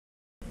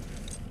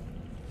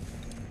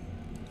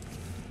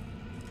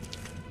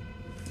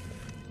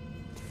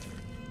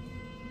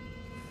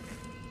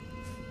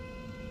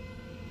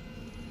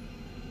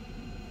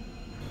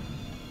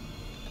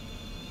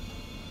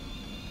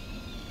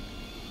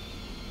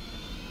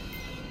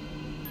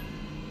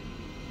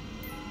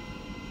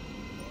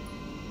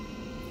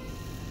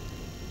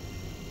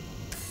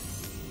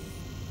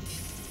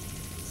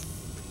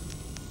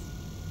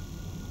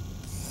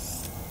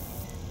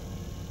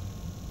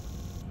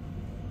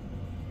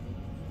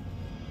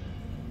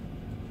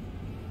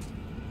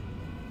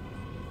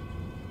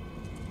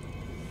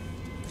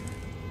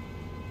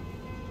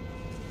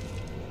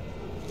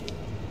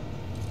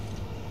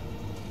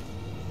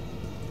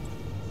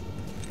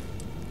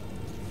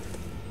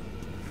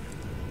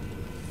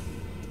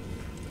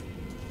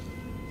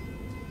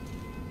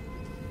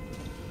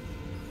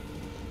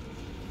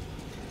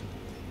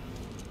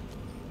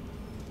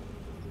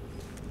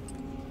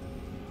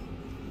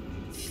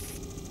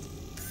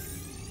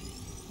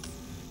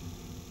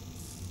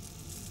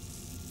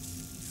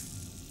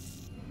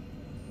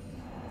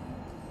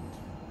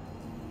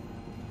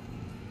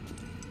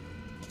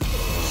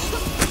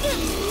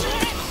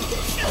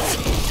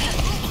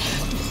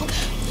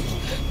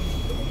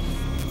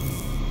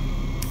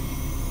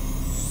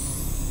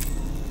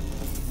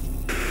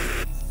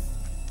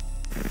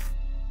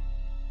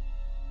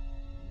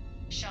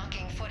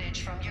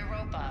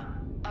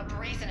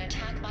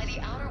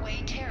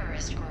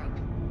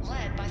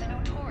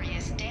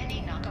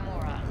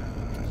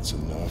That's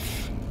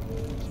enough.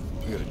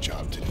 We got a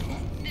job to do.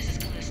 This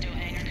is Callisto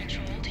Hangar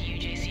Control to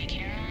UJC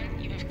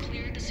Caron. You have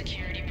cleared the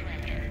security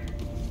perimeter.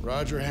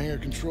 Roger, Hangar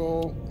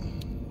Control.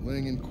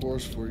 Laying in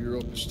course for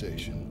Europa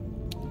Station.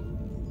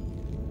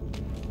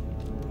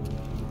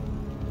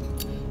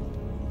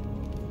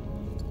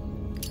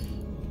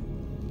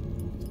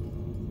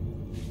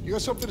 You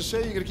got something to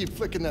say? You gotta keep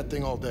flicking that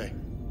thing all day.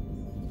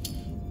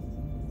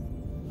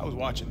 I was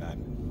watching that.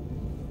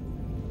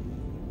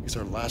 It's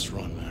our last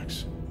run,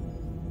 Max.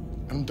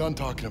 I'm done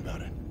talking about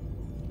it.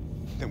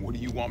 Then what do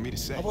you want me to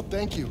say? How about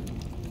thank you?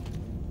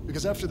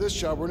 Because after this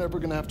job, we're never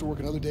gonna have to work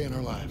another day in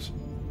our lives.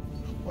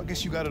 Well, I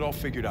guess you got it all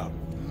figured out.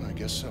 I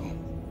guess so.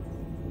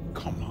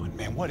 Come on,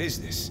 man, what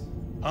is this?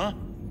 Huh?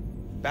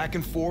 Back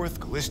and forth,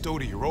 Callisto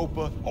to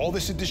Europa, all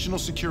this additional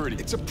security.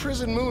 It's a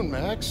prison moon,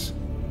 Max.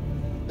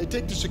 They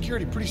take their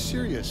security pretty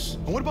serious.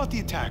 And what about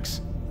the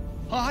attacks?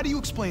 Huh? How do you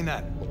explain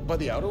that? By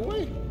the outer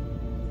way?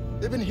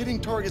 They've been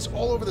hitting targets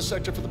all over the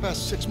sector for the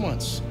past 6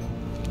 months.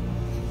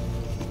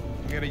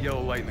 I got a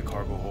yellow light in the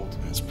cargo hold.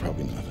 That's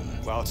probably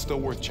nothing. Well, it's still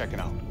worth checking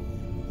out.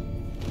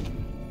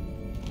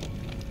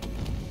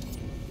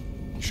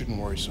 You shouldn't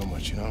worry so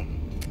much, you know?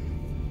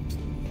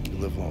 You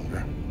live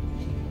longer.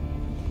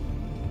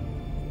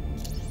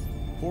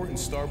 Port and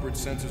starboard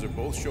sensors are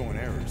both showing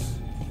errors.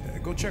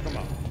 Go check them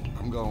out.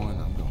 I'm going.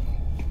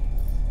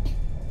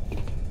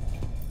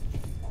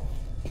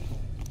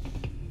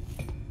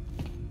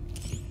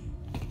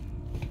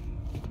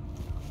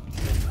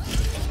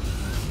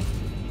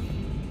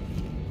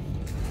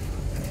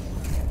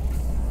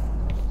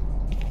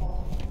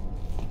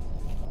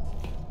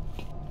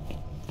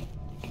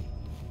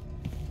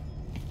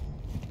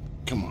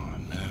 Come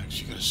on, Max.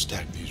 You gotta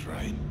stack these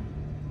right.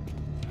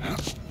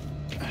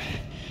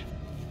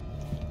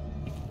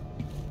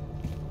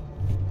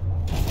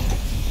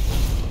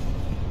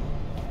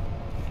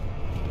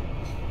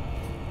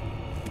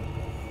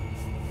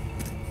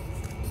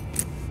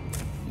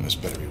 This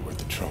better be worth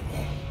the trouble.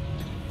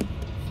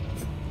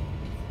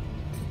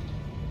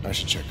 I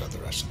should check out the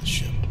rest of the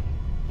ship.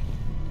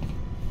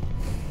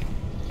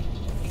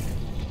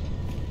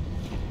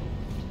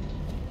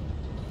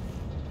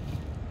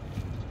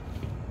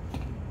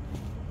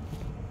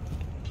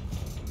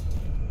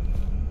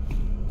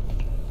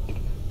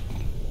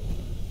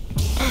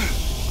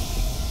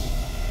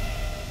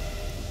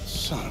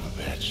 Son of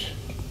a bitch.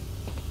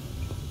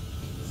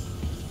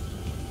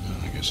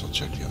 I guess I'll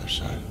check the other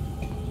side.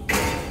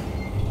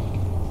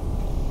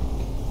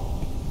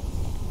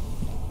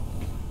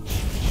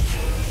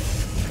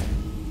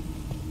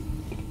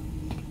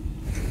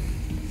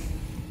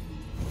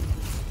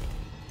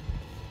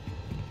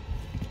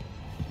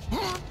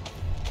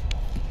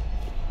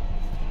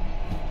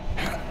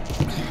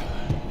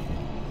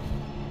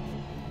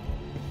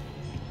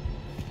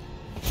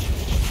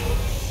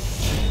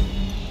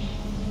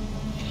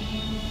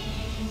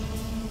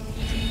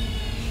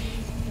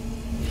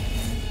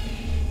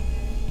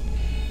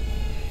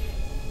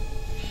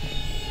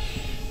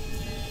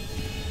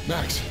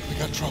 Max, we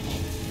got trouble.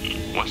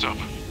 What's up?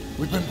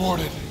 We've been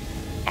boarded.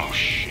 Oh,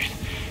 shit.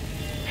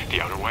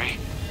 The outer way?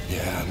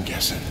 Yeah, I'm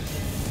guessing.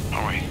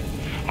 All right,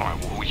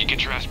 well, you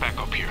get your ass back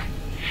up here.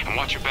 And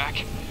watch your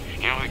back.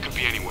 You know, it could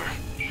be anywhere.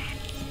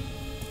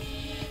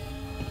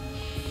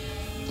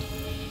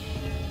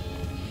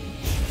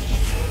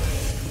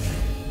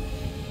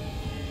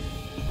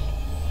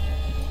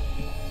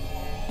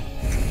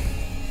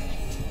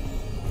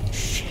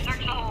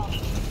 Search the hold.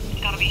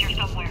 It's gotta be here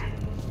somewhere.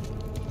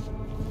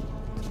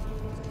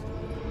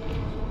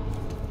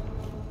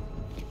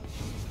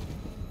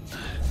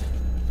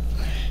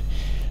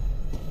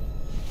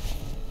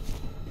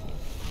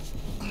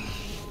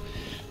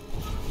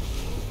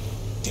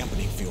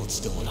 Dampening field's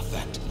still in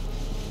effect.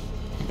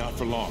 Not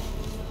for long.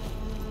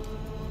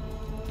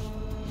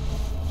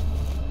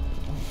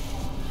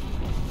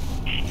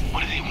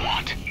 What do they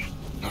want?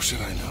 How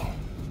should I know?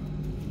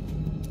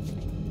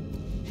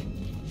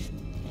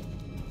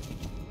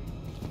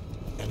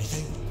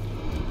 Anything?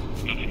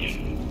 Nothing yet.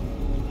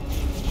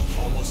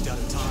 Almost out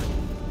of time.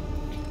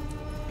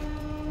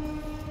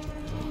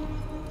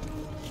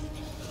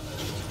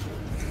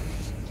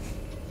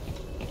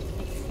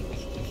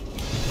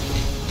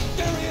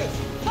 There he is!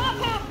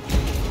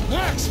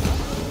 Max!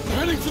 We're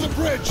heading for the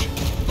bridge!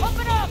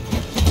 Open up!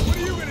 What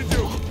are you gonna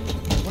do?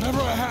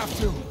 Whatever I have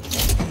to.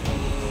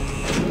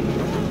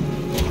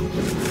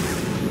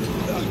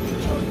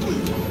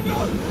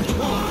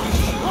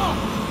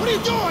 What are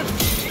you doing?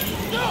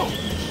 No!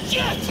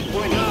 Shit!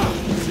 Warning.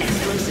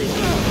 Explosive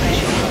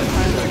pressure on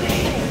cargo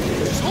bay.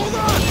 Just hold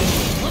on!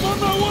 I'm on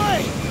my way!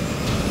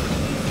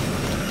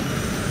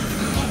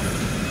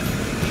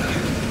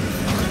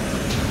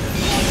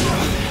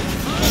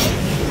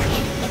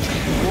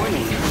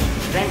 Warning.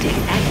 Venting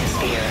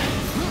atmosphere.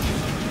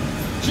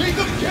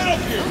 Jacob, get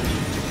up here!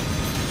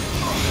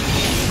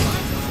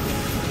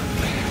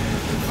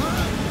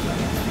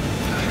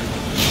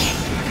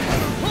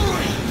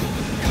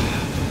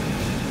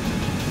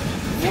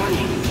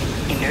 Warning.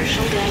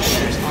 Inertial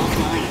dampers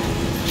offline.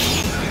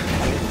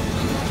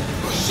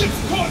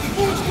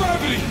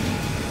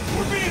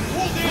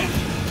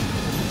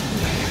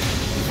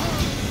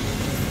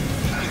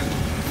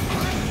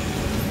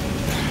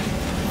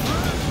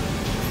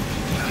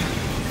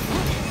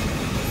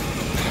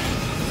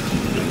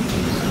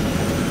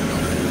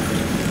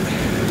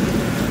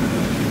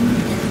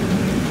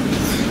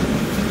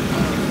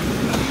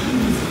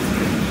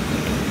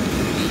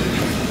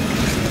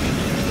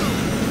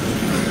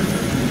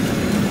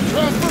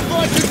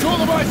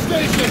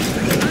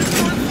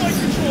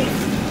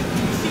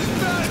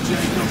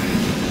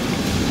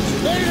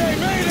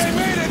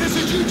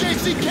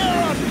 UJC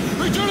Charon!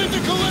 Returning to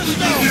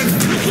Callisto!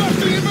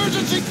 Requesting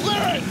emergency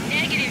clearance!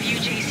 Negative,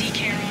 UJC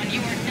Charon.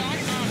 You are not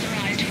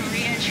authorized for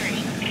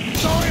re-entry.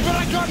 Sorry, but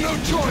I got no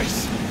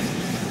choice!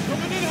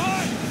 Coming in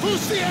hot!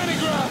 Boost the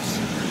anti-gravs!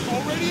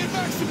 Already at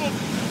maximum!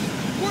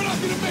 We're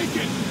not gonna make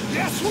it!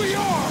 Yes, we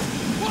are!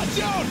 Watch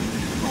out!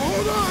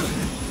 Hold on!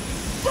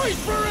 Brace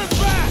for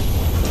impact!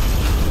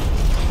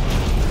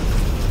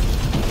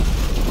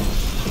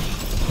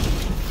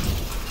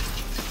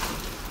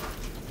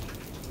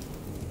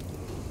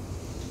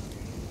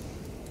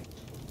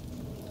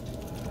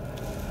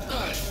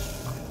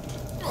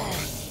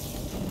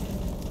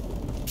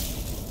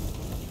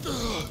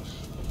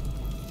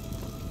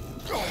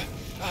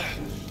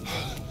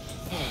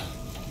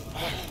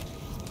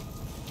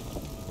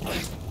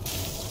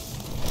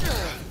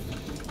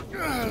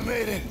 I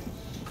made it.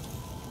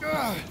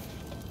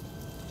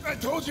 I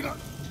told you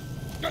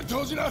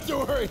not to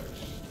worry.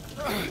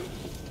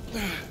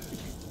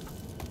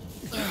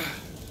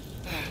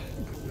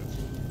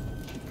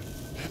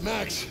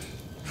 Max.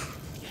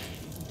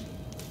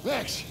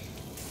 Max.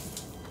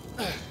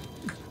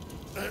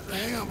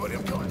 Hang on, buddy.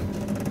 I'm coming.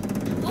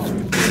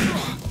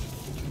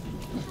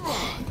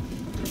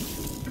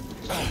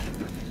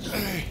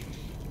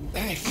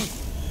 Hey.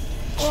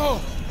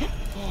 Oh.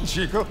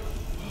 Chico?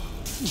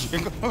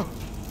 Chico?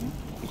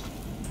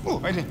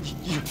 Why didn't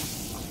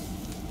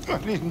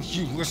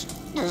you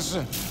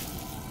listen?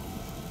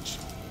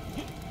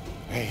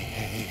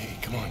 Hey,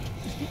 come on.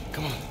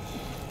 Come on.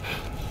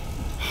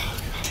 Oh,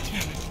 God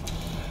damn it.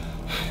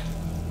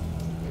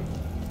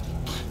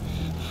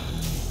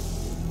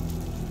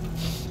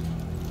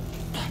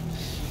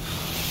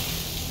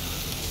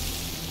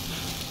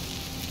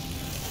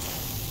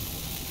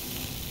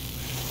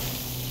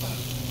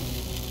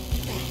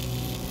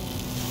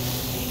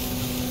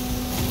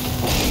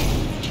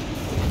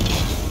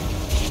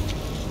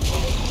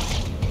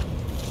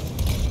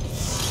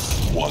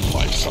 One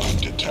life sign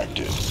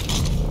detected.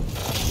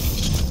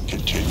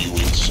 Continuing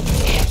search.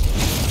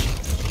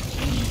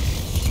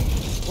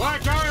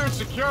 Black Iron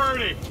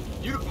Security!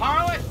 You the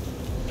pilot?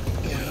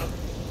 Yeah.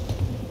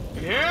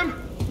 And him?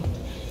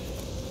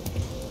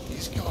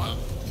 He's gone.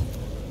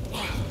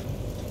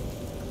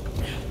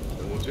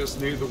 Then we'll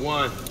just need the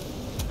one.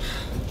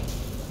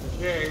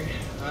 Okay,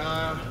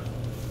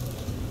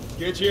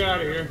 get you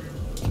out of here.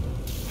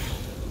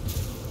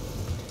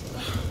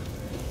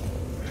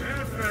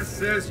 Manifest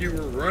says you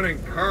were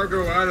running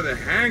cargo out of the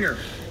hangar.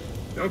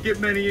 Don't get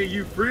many of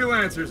you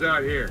freelancers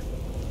out here.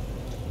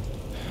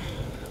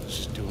 I was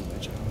just doing my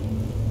job.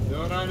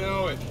 Don't I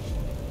know it?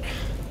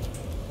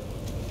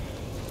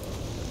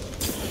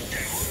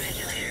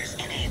 Regulators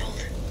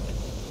enabled.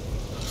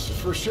 It's the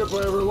first ship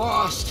I ever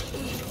lost.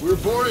 We were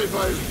boarded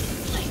by...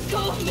 Let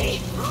go of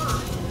me!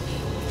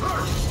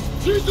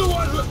 She's the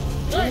one who...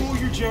 Hey! Cool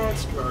your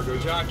jets, cargo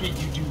jockey.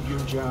 You do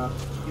your job.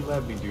 You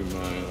let me do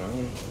mine, all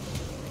right?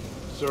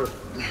 Sir.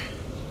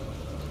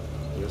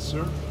 Yes,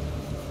 sir?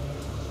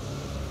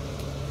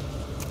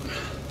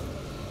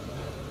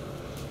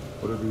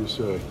 Whatever you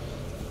say.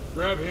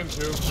 Grab him,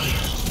 too.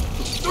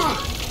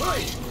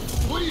 Hey!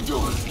 What are you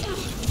doing?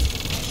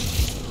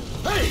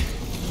 Hey!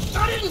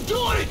 I didn't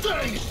do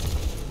anything!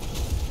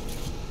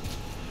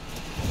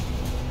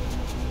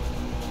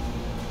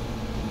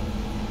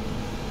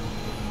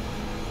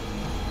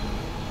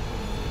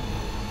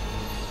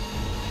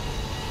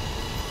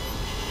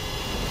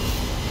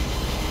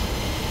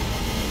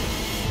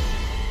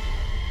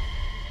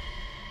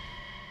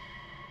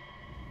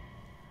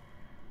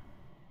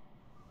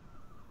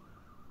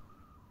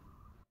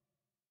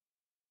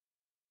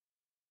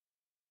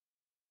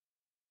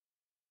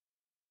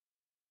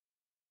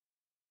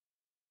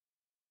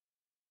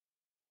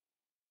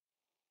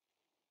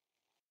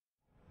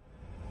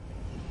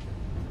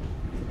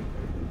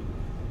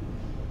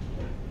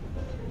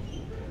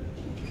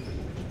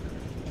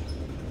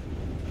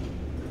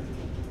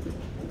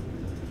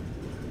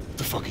 What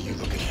the fuck are you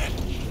looking at?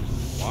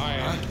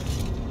 Why?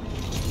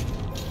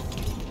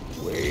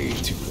 Way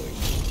too late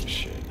for this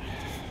shit.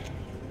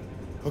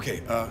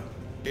 Okay,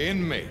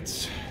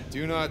 inmates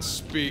do not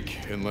speak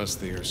unless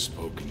they are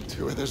spoken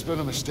to. There's been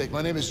a mistake.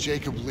 My name is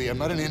Jacob Lee. I'm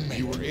not an inmate.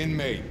 You were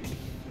inmate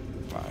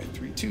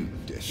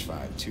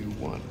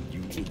 532-521.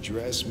 You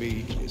address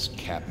me as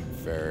Captain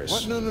Ferris.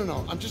 What?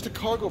 No. I'm just a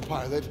cargo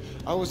pilot.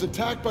 I was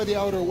attacked by the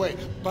Outer Way.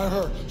 By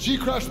her. She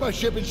crashed my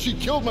ship and she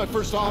killed my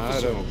first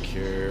officer. I don't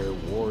care.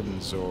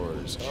 Warden's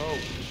orders. Oh,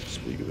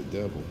 speak of the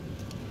devil.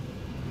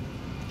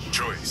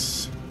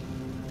 Choice.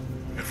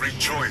 Every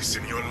choice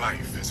in your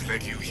life has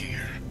led you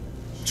here.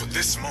 To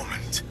this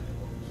moment.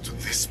 To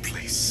this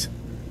place.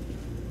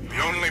 The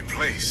only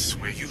place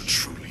where you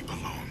truly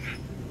belong.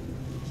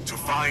 To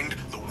find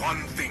the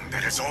one thing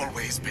that has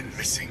always been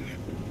missing.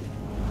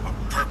 A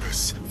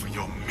purpose for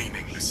your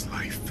meaningless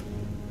life.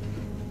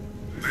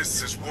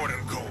 This is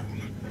Warden Cole,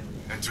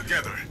 and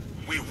together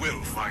we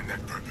will find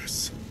that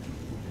purpose.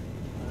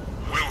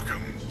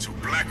 Welcome to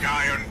Black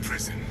Iron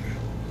Prison.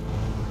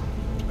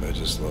 I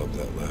just love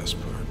that last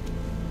part.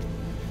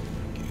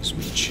 Gives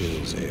me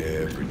chills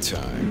every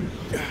time.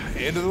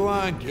 End of the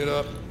line, get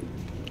up.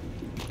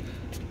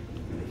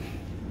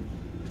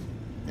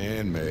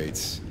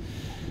 Inmates,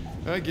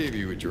 I gave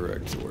you a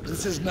direct order.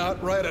 This is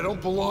not right. I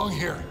don't belong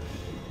here.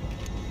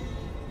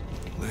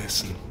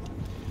 Listen,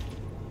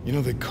 you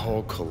know they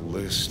call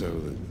Callisto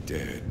the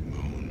dead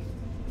moon.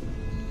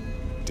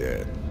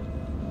 Dead.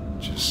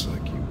 Just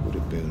like you would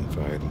have been if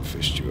I hadn't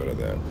fished you out of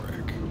that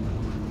wreck.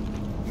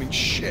 I mean,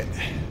 shit.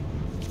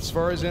 As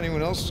far as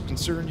anyone else is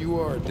concerned, you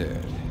are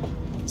dead.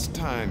 It's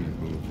time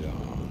you moved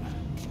on.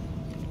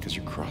 Because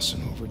you're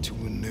crossing over to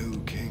a new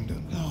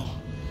kingdom. No.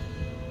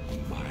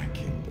 My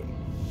kingdom.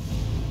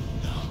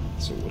 No.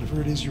 So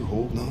whatever it is you're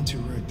holding on to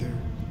right there,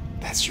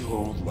 that's your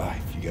old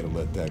life. You gotta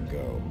let that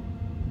go.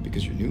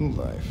 Because your new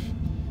life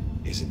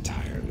is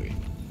entirely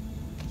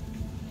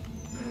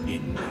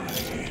in my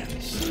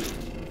hands.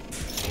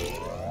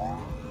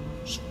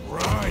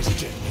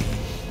 Surprised it.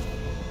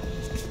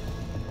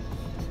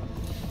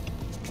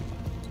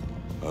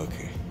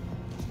 Okay.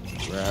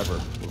 Grab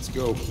her. Let's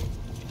go.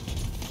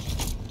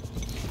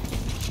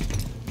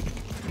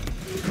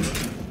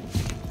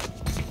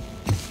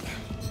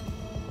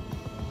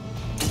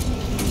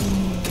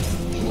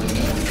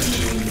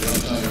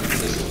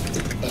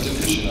 A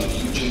division of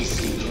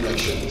UJC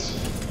Corrections.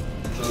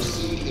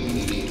 Proceed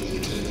immediately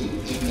to new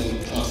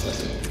inmate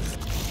processing.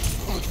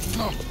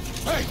 No!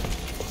 Hey!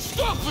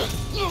 Stop it!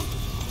 No!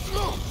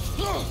 No!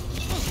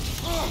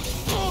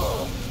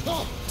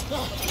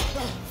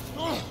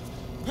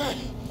 Hey!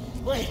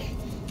 Wait!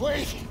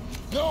 Wait!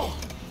 No!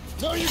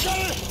 No, you got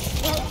it!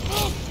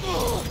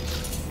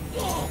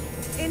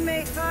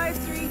 Inmate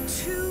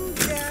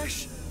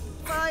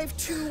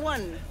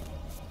 532-521.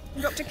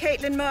 Dr.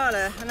 Caitlin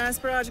Marler, and as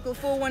per Article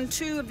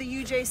 412 of the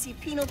UJC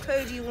Penal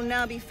Code, you will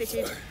now be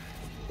fitted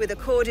with a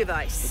core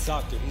device. The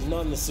doctor, he's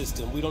not in the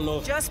system. We don't know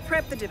if... Just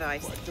prep the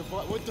device.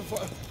 What the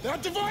fuck?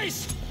 That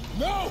device!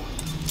 No!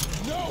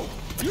 No!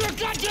 You're a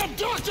goddamn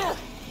doctor!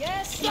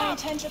 Yes, Stop! I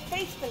intend to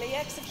faithfully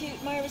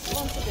execute my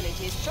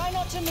responsibilities. Try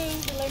not to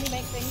move, it'll only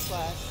make things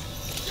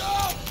worse.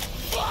 Oh,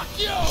 fuck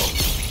you!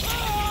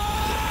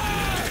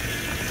 Ah!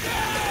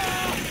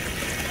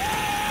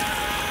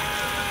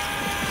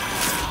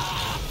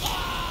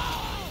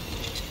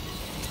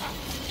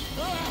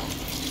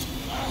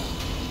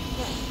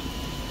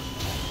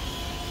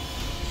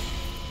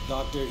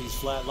 Doctor, he's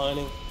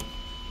flatlining.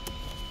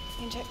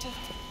 Injector.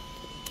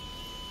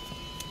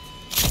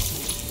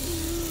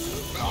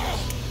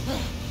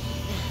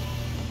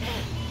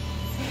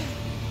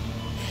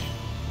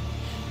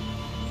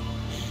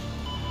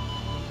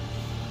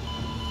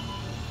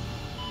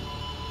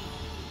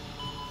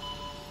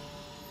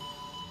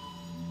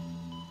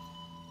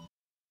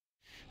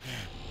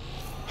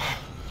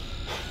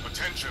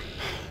 Attention.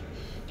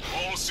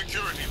 All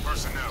security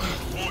personnel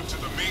report to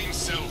the main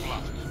cell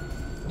block.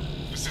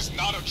 This is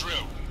not a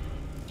drill.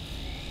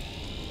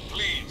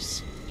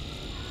 Please,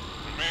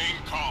 remain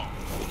calm.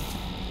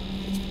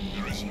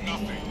 There is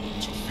nothing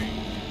to fear.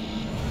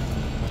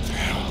 What the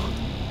hell?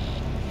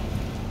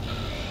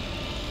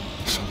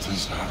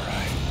 Something's not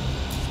right.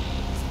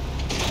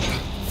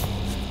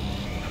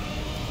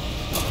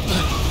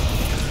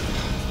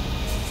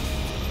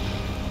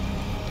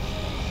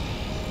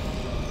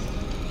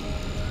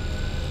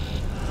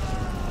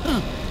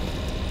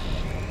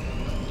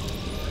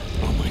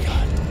 Oh my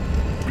God.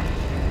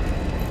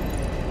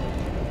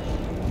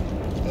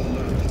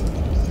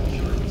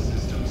 Security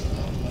systems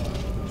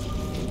online.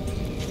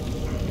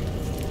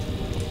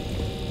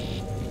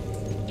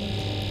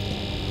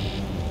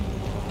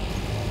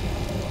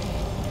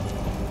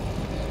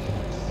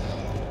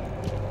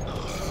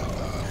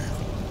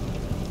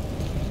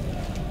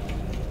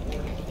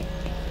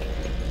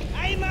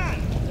 Hey man,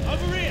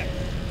 over here!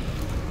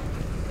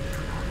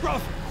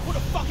 Bruv, what the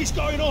fuck is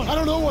going on? I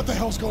don't know what the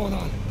hell's going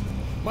on.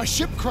 My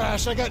ship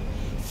crashed, I got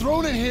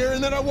thrown in here,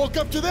 and then I woke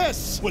up to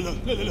this. Well, look.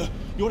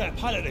 You're that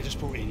pilot they just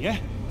brought in, yeah?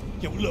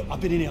 Yeah, well, look,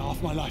 I've been in here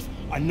half my life.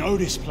 I know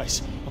this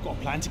place. I've got a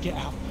plan to get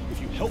out.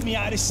 If you help me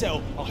out of this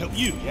cell, I'll help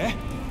you, yeah?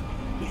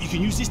 Look, you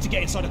can use this to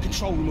get inside the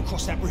control room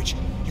across that bridge.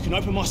 You can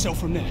open my cell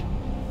from there.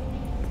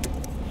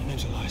 My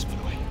name's Elias, by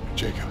the way.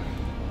 Jacob.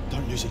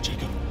 Don't lose it,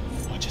 Jacob.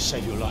 I just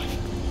saved your life.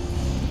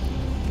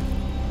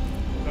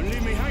 Don't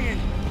leave me hanging.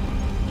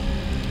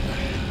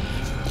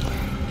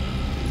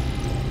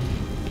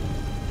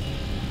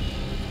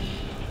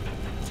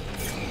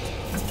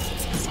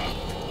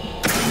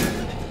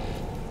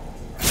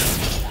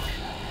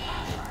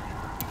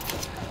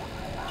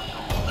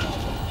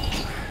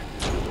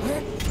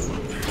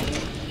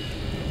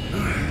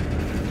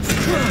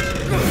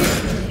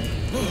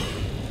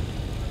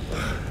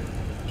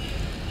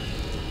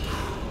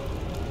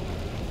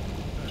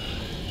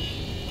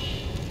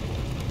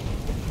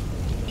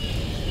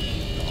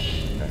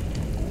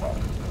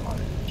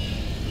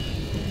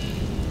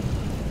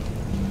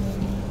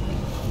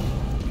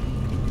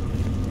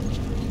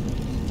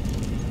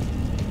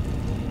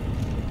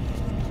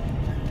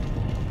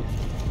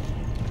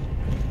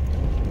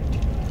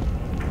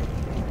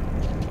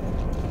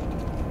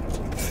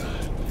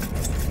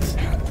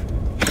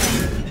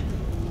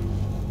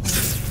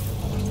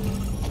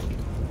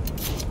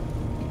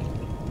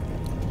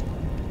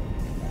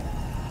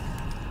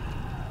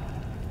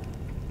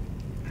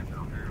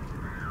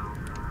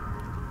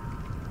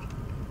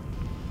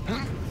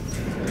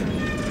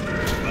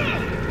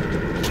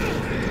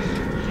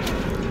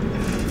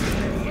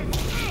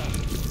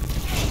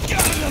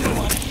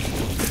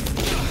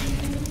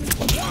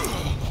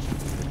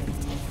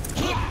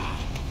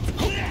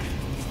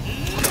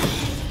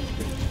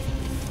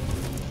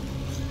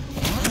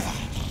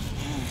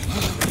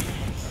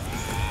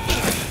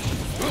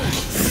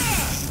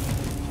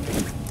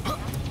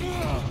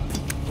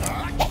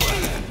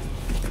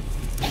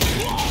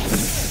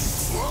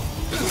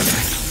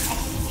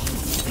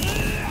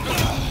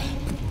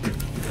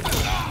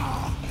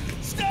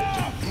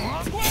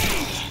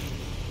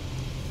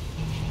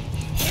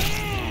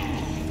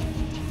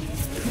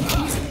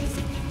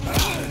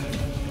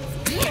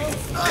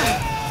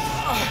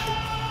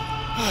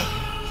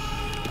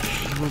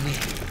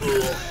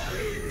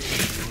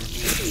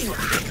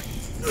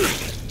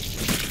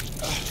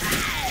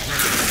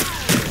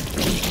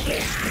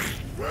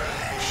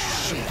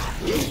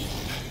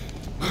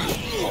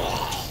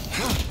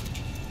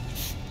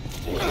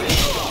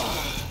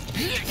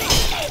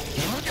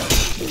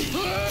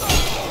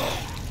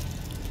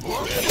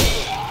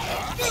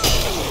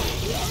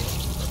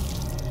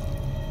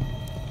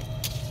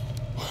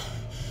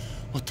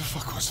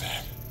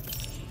 that?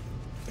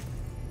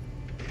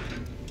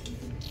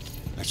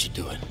 That should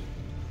do it.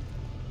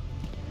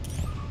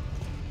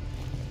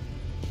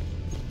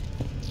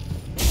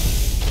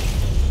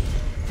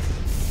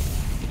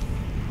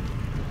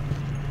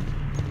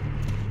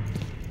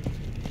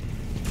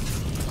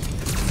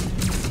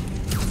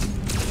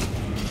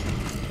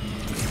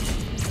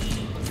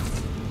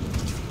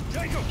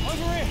 Jacob, over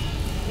here!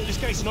 Look, this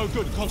gate's no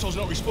good. The console's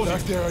not responding.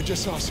 Back there, I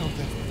just saw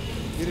something.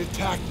 It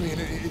attacked me,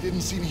 and it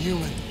didn't seem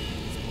human.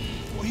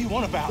 What are you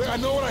on about? I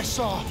know what I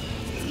saw.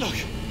 Look,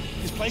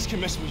 this place can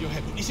mess with your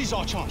head, but this is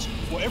our chance.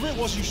 Whatever it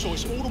was you saw,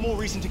 it's all the more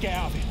reason to get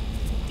out of here.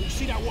 You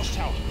see that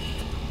watchtower?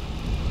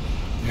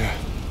 Yeah.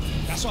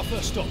 That's our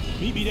first stop.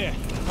 Meet me there.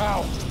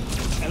 How?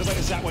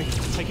 Elevator's that way.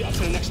 Take it up to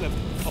the next level.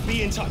 I'll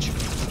be in touch.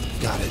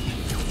 Got it.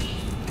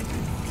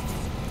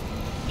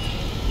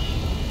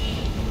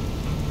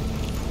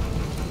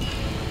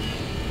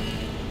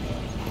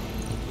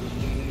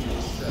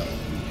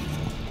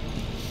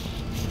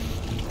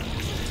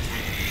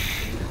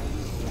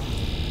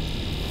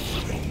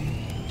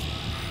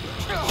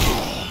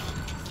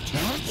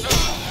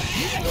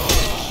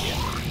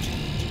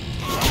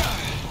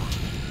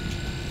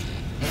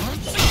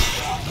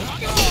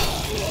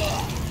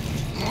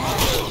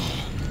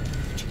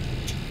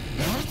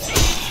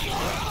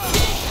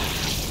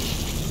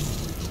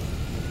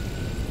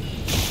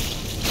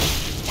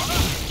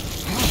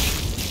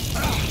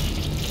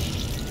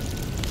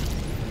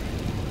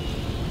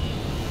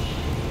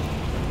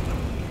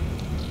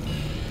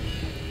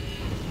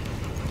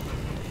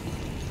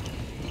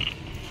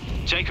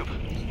 Jacob,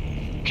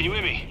 can you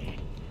hear me?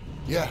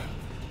 Yeah.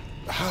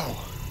 How?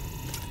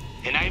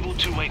 Enable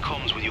two-way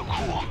comms with your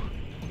core.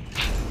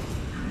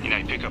 You know,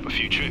 you pick up a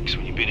few tricks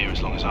when you've been here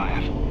as long as I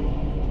have.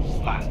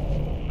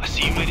 Right, I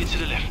see you made it to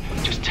the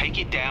left. Just take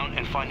it down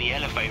and find the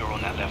elevator on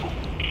that level.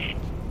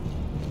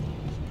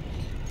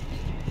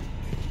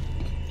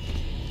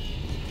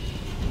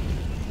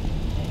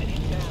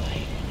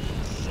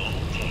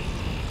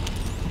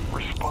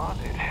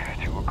 Responded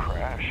to a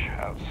crash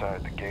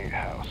outside the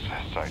gatehouse.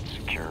 Site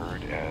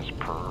secured as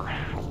per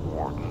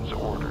Warden's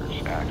orders.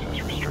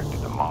 Access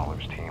restricted to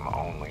Mahler's team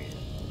only.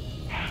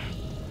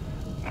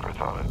 Never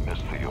thought I'd miss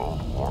the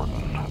old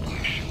Warden. At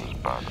least she was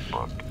by the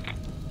book.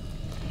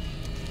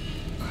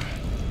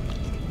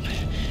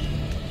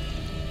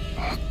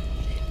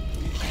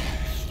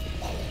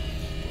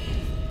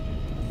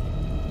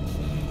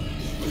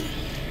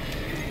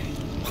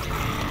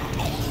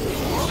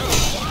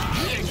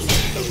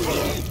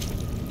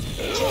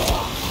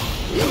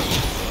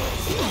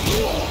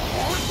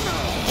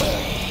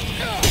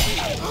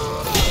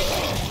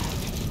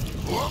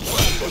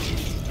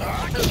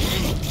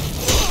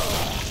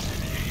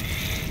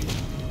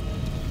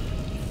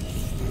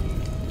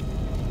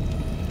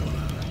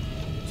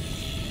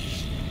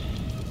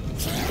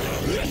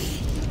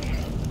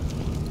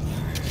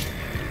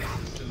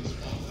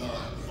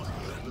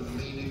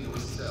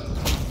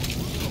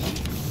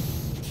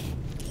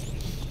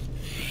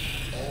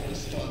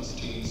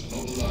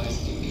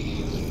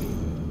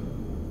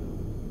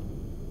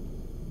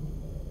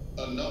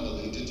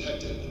 Anomaly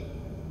detected.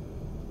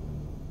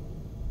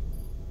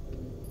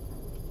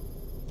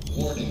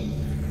 Warning.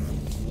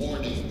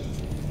 Warning.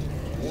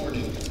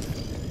 Warning.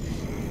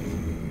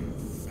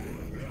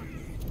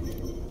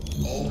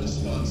 All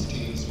response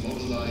teams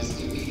mobilize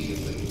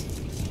immediately.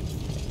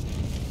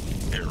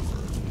 Error.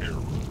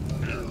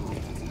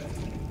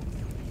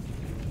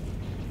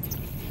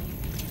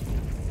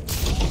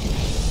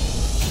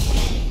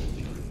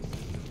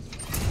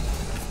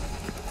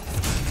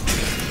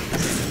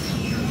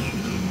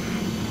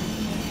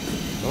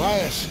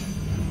 Elias,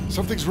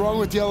 something's wrong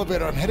with the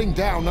elevator. I'm heading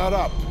down, not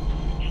up.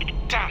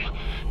 Damn!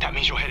 That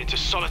means you're headed to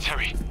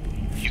solitary.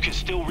 You can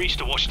still reach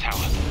the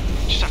watchtower.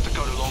 Just have to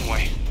go the long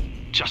way.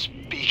 Just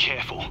be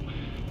careful.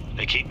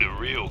 They keep the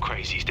real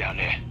crazies down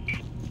there.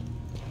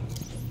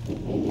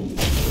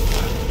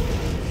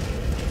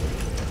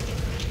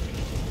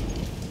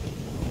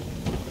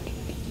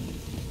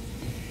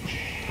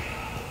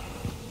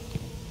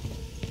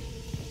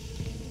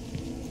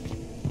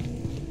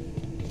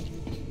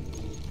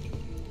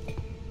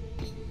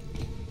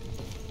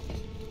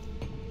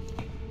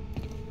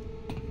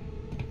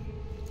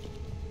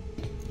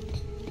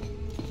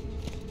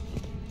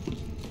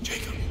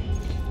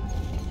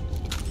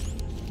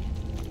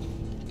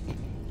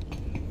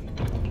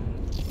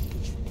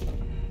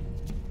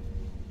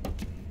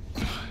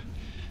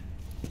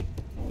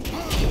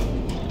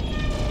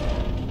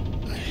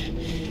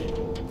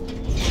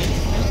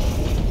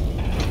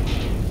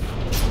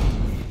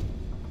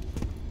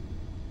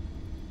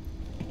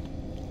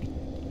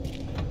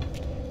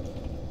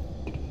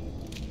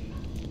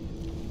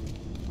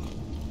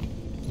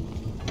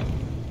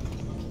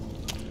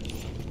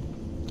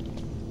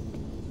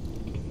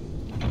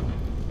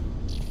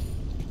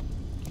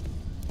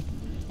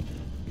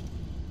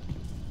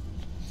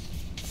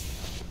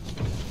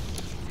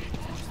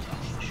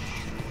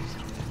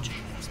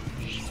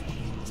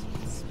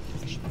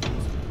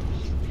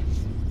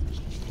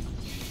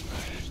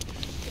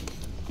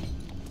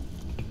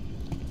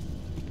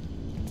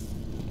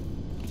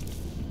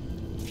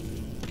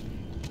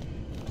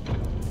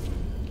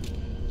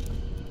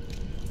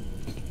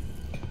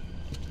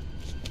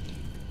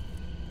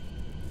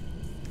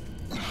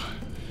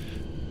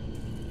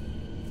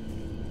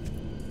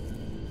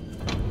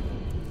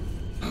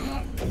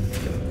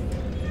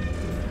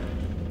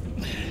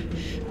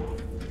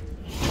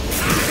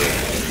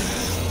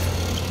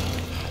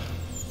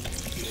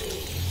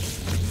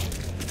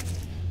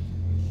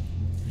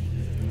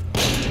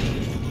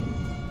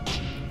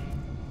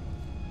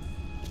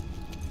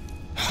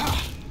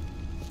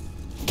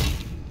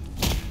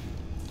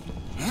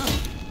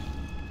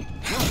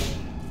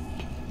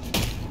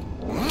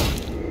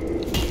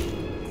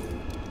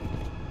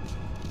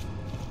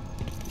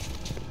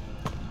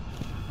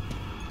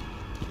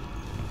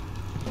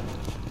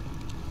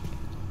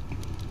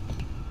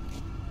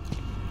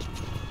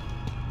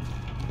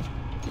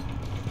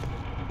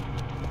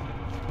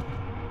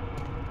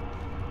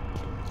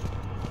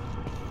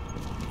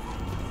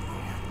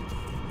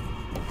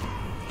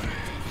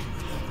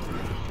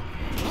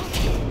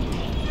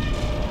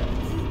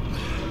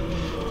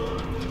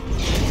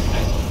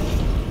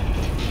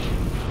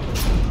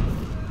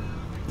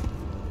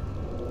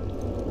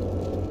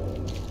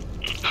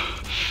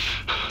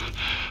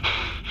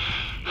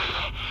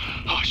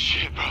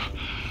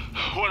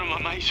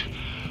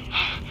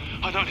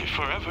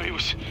 forever. It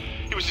was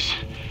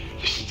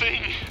this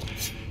thing.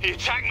 He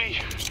attacked me.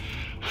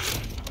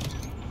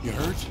 You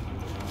hurt?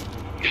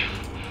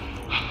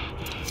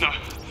 No,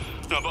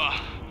 but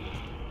I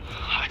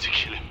had to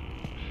kill him.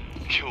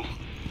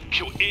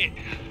 Kill it.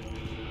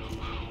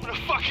 What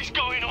the fuck is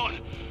going on?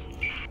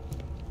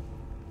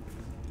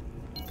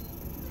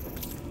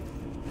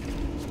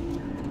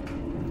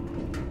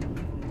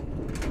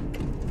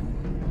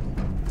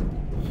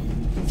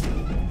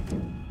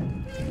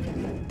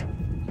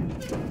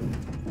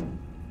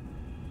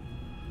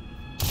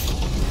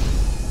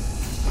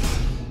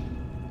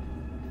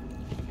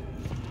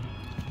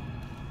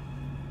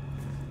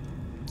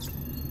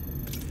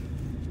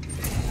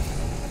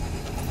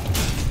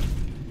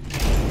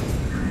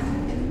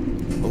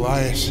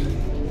 Elias,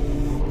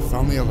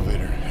 found the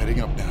elevator,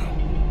 heading up now.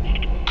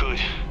 Good.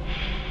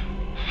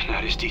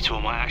 Now this detour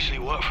might actually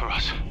work for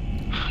us.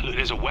 Look,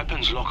 there's a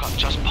weapons lockup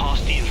just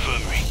past the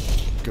infirmary.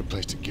 Good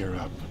place to gear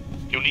up.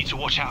 You'll need to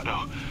watch out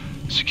though.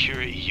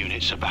 Security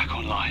units are back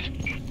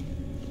online.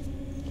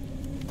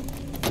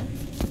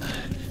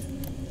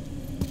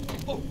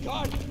 Oh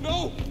God,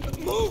 no!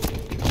 Move!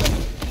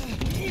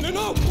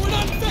 No, we're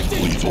not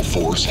infected! Lethal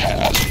force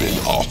has been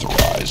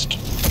authorized.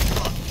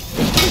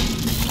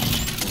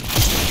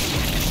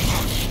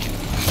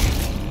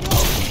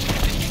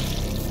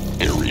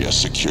 Area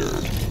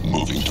secured.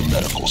 Moving to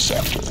medical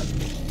sector.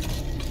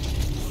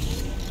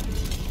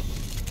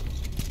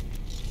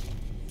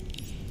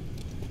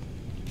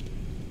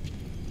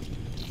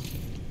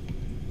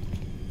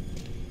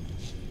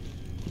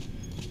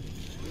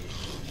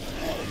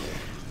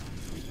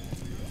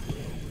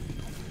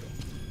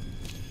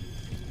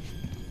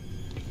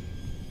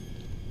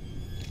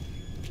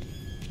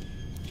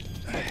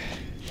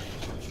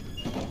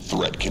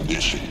 Threat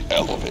condition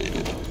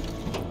elevated.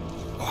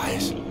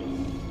 Elias,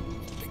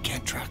 they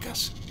can't track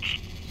us.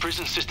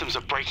 Prison systems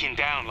are breaking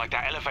down like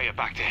that elevator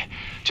back there.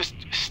 Just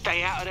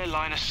stay out of their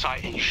line of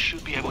sight and you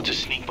should be able to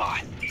sneak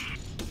by.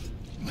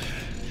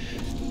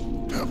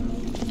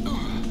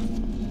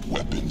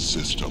 Weapon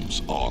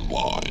systems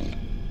online.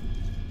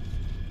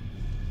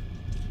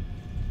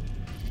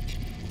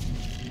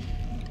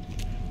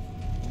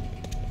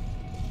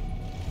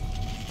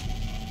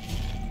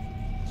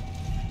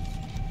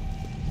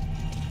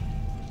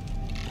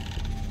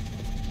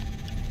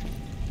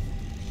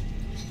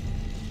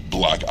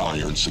 Black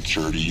Iron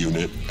security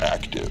unit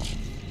active.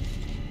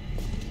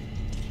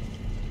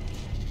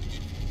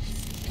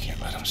 Can't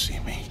let them see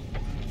me.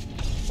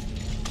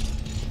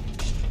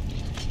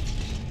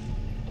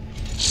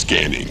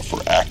 Scanning for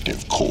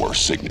active core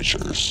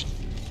signatures.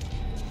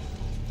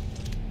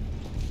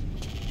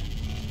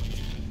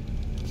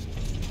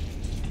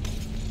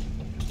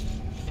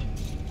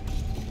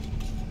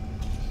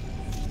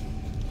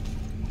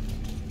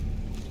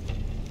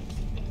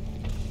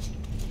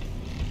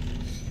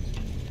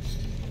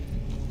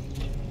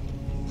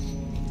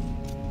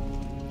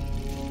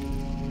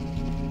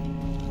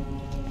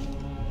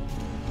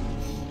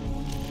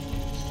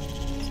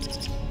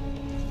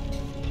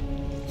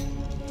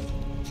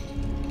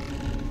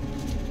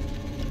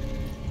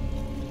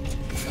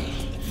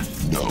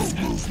 No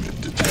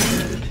movement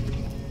detected.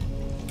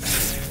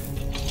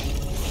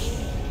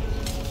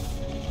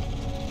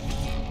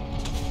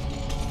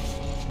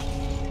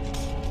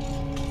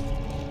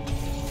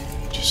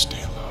 Just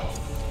stay low.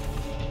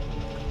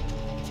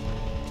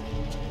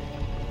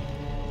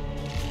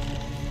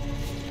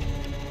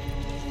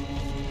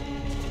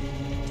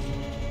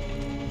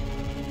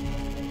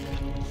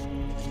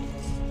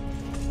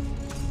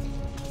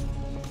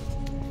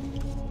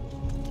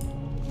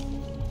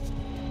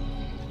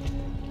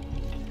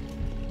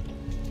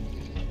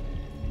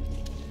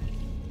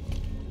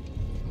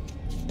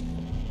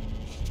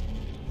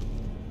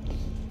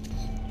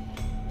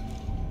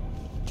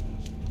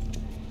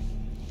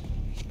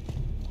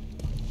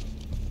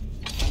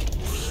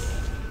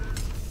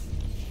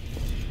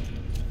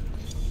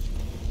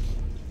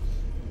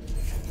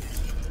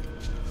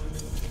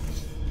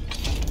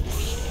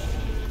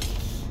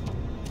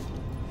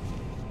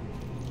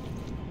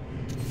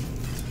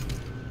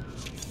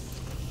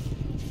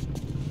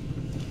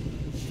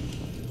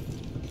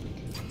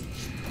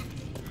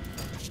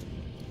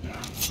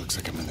 Looks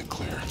like I'm in the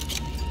clear.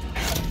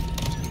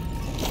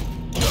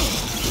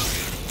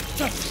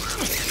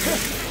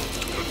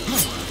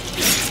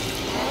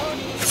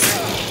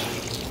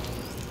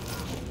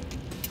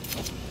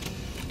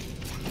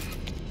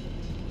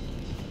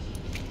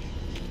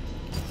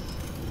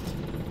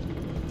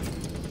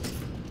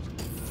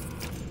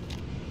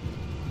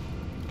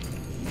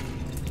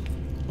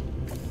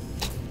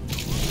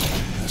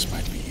 This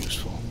might be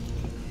useful.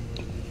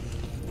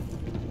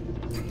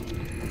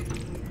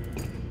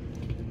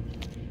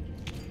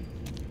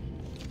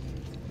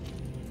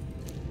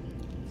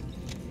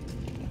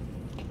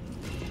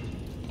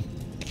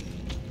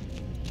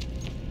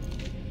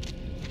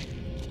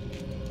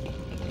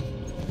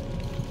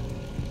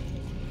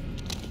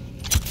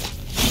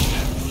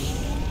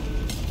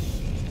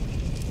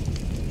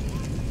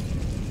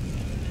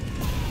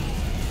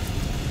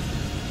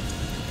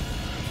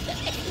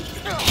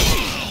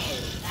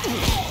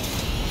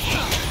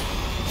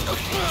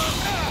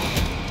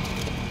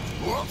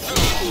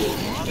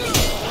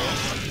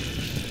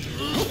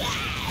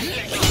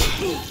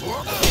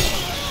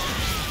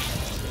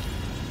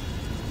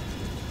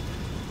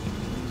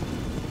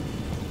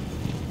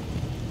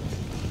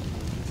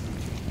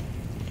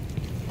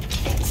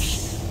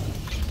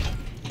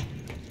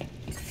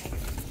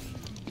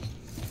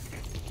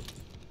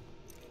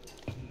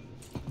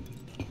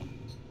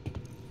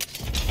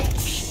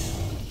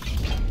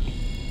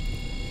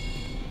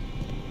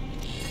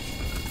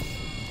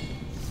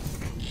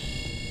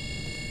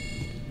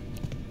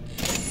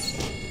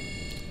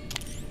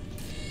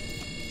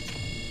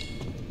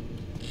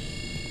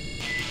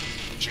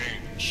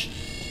 Change.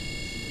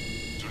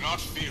 Do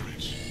not fear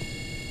it,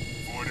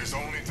 for it is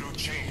only through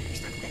change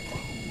that we grow,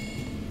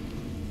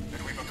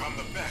 that we become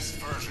the best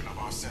version of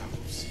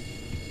ourselves.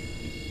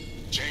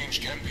 Change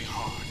can be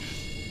hard,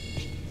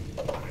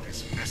 but it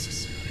is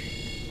necessary.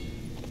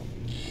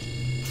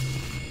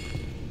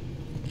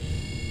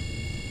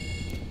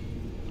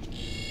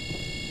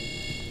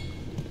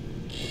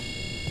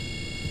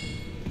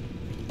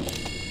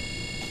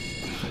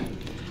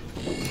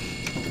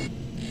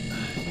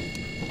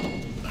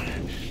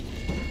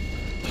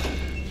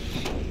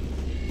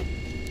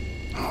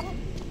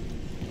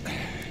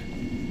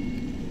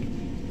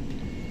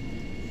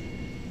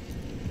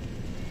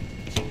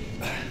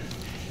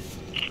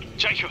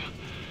 Jacob,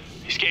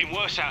 it's getting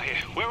worse out here.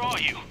 Where are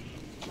you?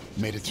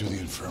 Made it through the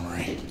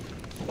infirmary.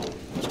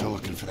 Still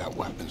looking for that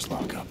weapons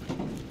lockup.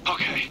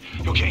 Okay,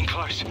 you're getting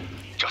close.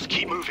 Just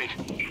keep moving.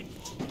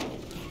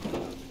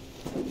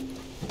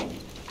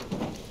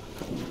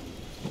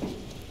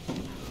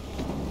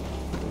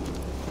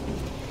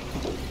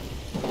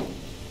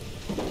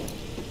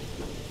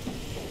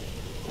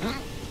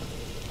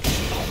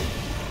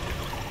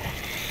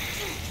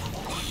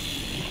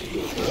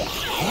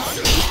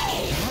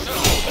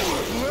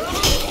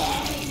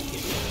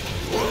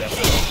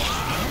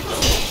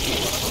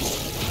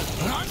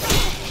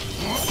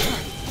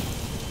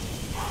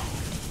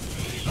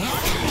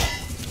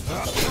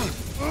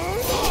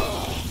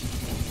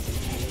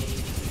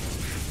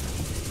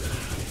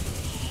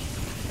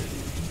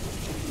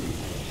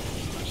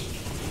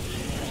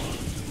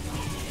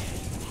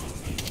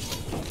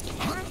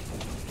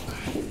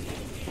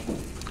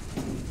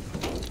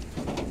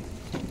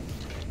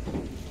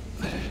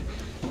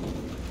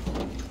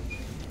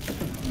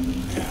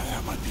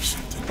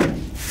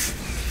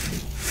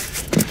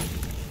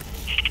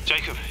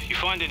 Jacob, you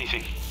find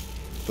anything?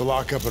 The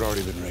lockup had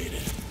already been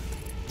raided.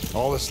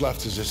 All that's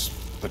left is this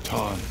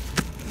baton.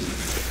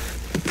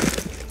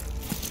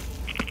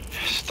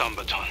 Stun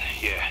baton,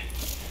 yeah.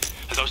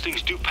 And those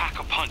things do pack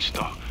a punch,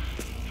 though.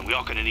 And we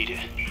are gonna need it.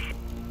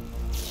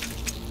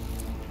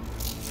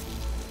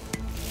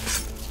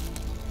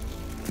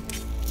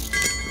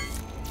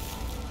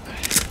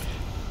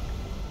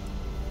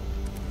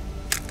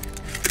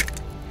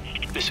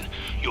 Listen,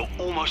 you're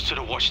almost to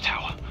the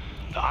watchtower.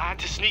 I had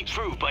to sneak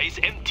through, but it's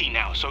empty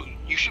now, so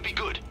you should be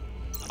good.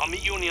 I'll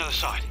meet you on the other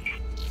side.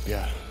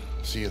 Yeah,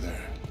 see you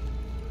there.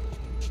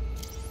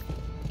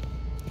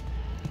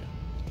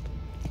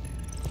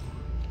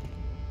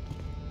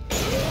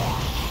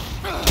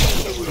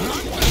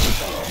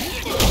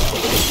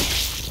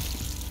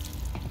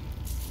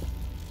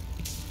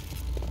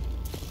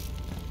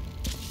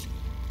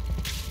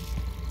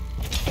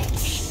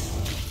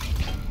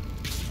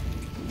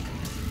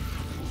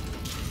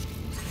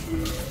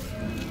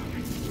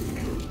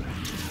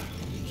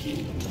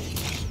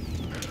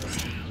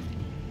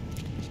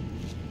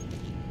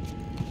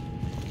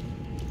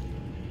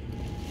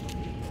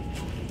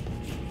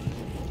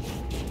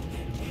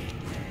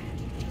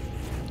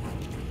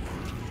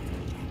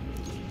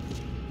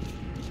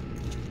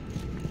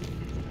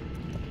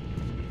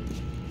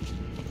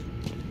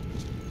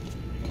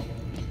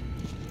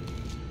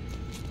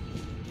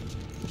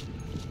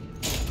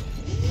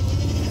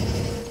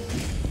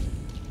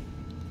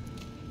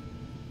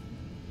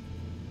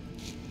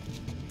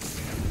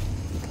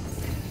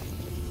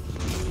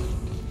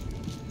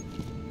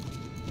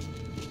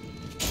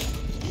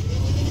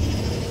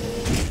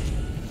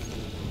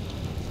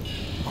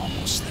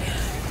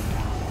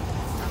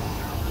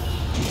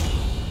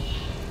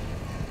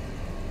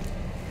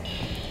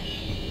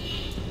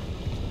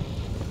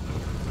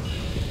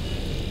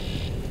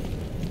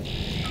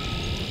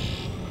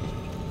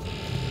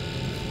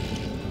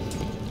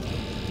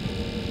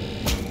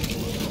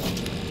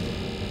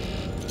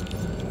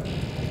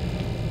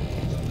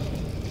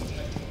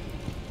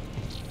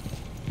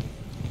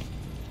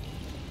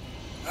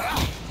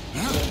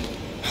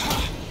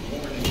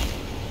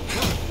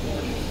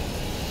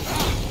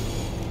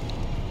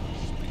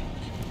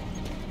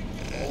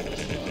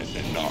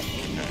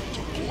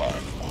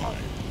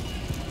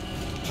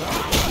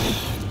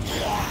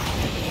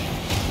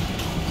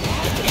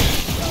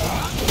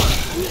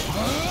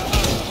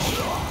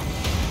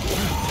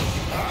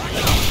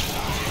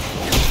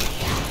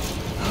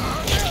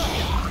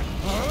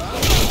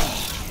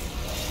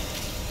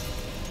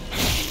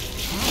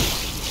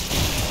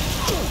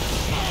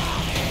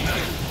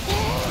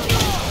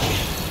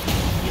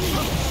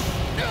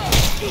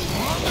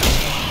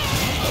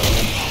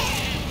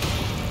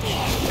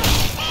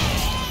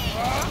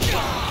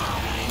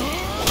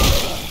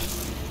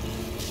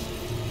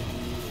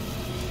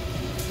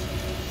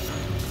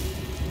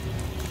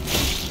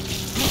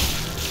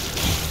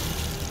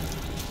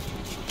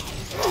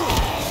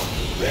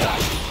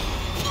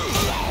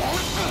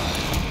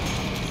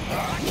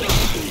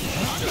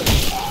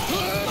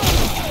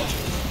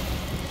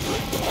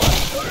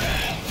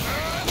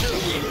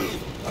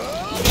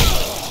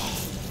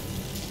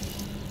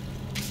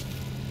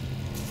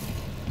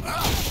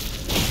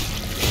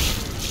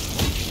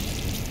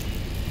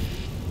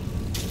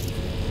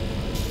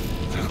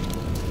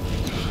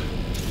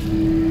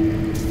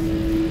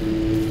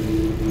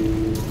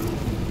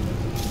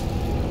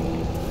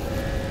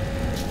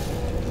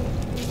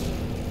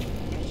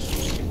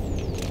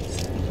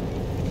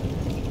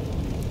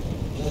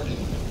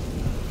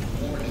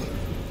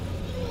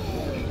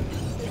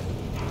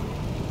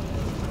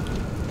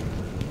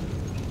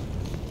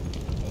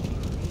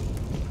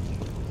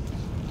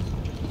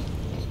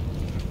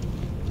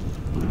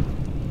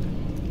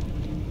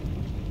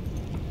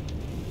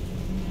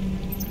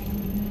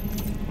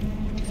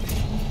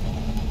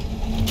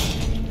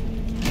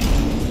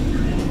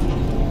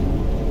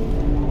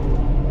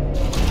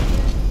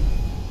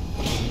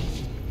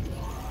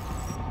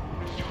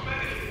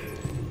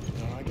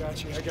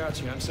 I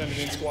got you. I'm sending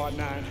in Squad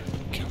 9.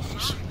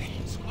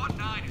 Squad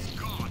 9 is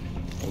gone.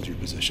 Hold your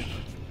position.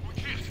 We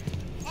can't.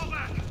 Fall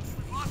back.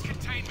 We've lost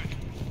containment.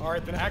 All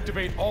right, then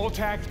activate all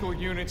tactical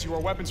units. You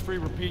are weapons free.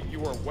 Repeat,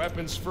 you are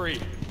weapons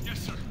free. Yes,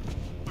 sir.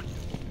 But,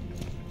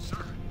 sir,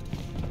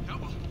 that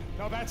will...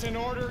 No, that's in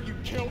order. You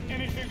kill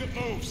anything that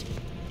moves.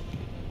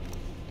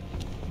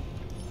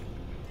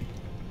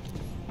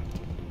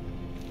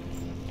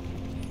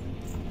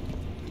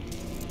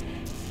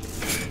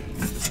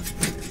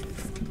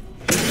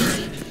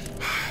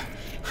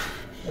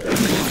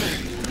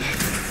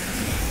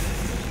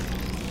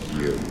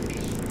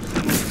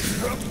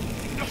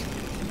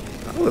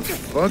 How the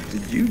fuck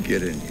did you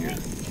get in here?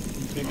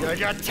 Think I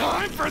got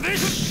time for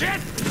this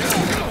shit?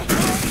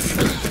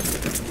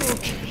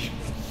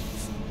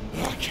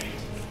 Okay.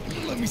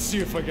 Let me see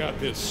if I got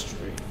this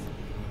straight.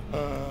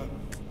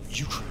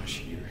 You crash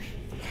here,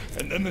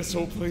 and then this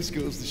whole place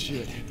goes to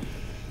shit.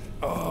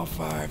 Oh,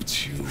 5,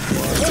 2,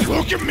 1.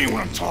 Look at me when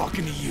I'm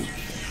talking to you.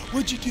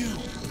 What'd you do?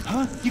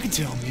 Huh? You can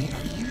tell me.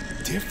 Are you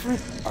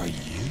different? Are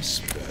you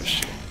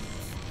special?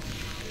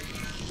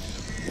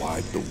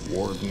 Why'd the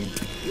warden?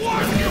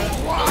 Why?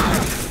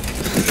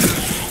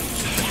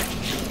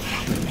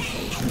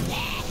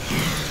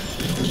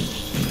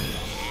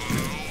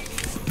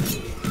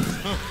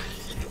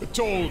 I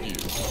told you.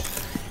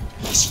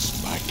 This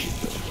is my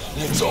kingdom,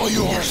 and it's all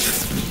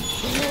yours.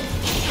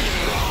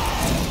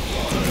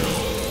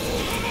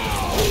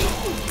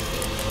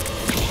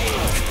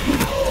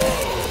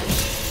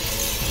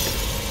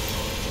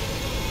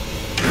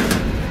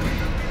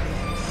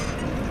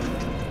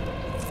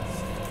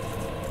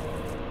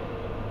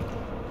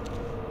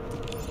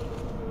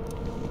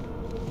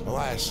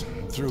 Elias,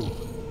 I'm through.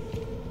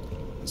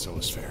 And so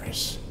was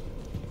Ferris.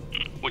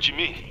 What you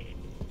mean?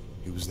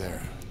 He was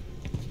there.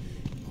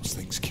 Those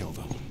things killed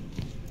him.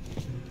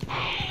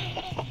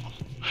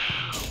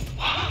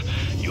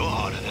 You're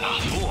harder than I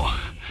thought.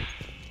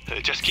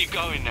 Just keep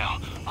going now.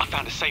 I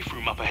found a safe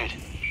room up ahead.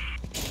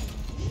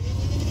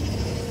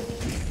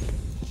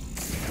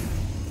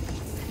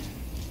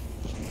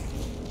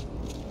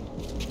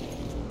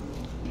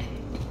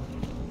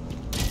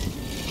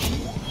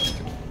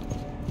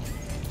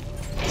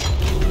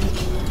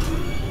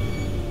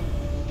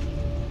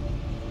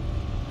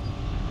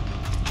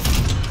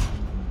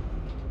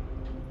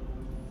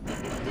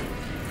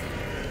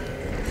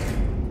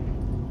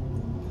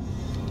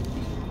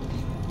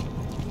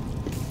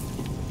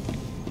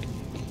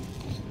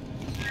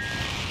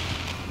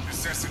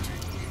 Necessity.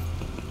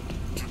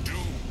 To do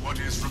what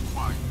is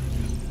required.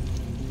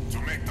 To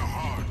make the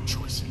hard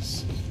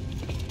choices.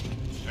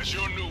 As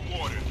your new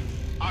warden,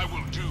 I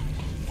will do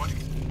what...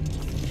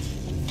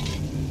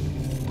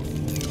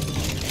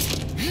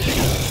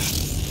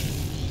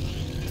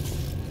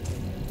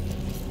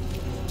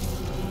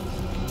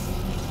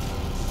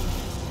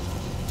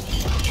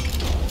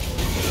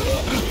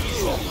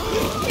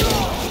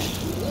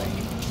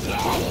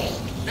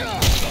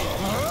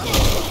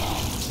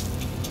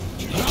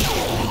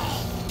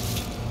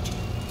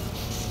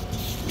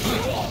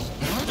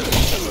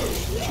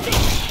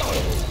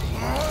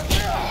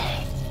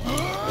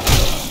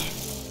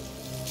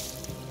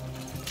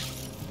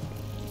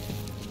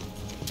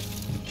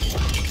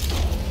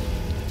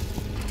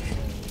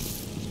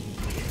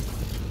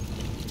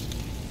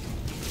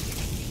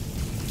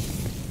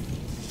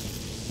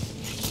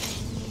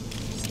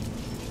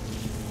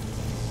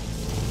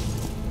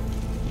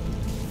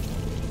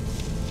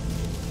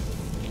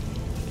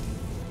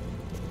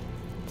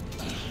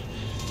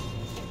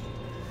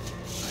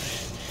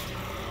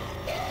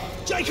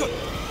 Jacob!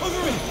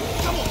 Over here!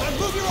 Come on, man,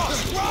 move your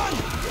ass! Run!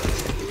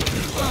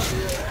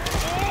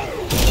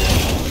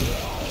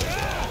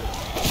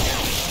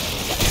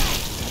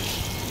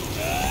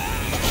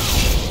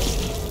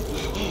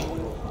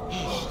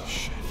 Oh,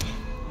 shit.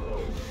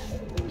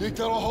 You think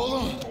that'll hold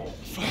him?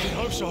 Fucking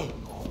hope so.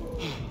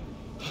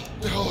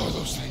 The hell are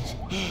those things?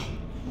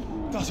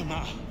 Doesn't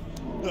matter.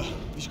 Look, you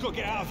just gotta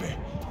get out of here.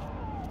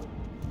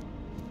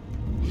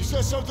 You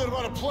said something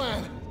about a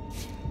plan.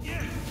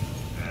 Yeah.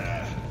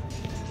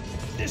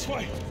 This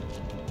way.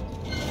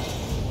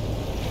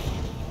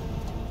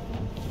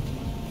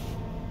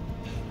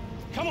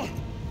 Come on.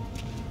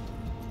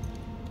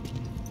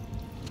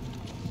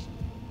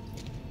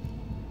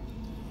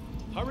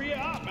 Hurry it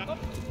up, man.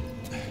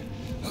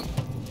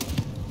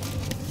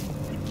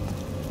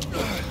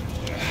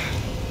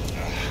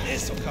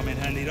 This'll come in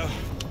handy, though.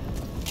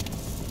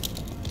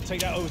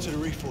 Take that over to the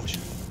Reforge.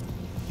 You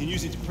can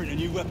use it to print a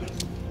new weapon.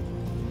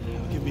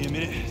 Give me a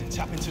minute to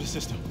tap into the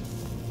system.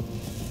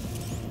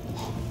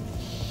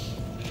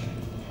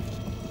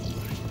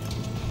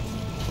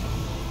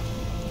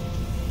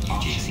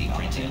 UJC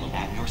printing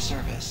at your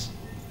service.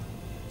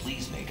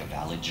 Please make a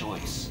valid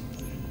choice.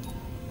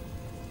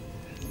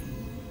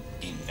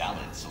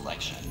 Invalid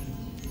selection.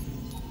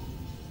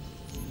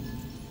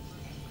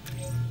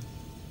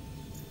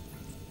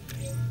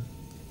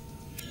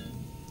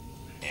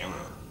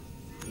 Error.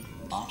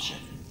 Option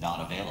not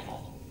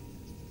available.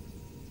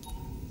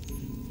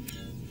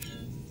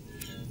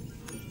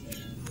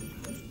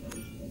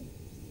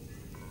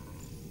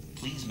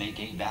 Please make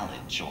a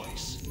valid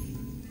choice.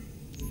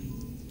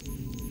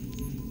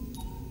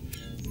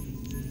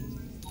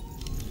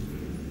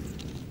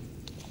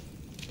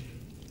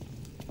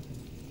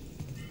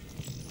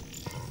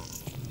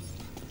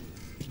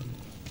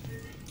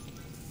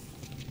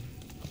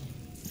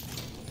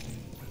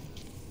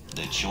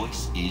 The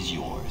choice is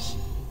yours.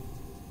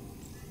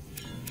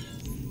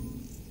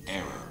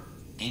 Error.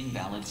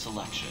 Invalid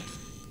selection.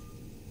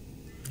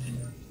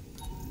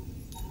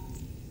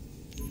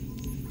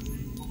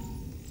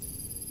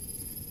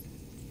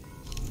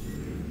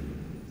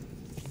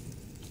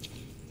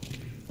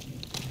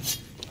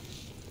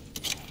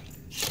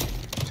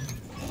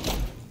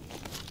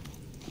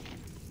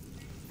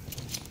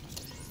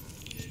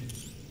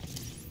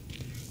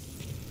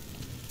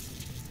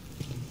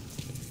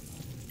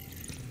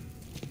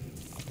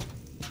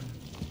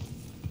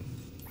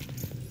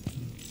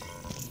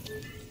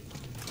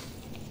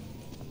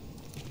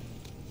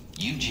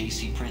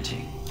 UJC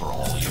Printing for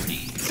all your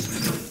needs.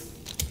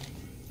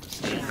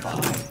 Stand by.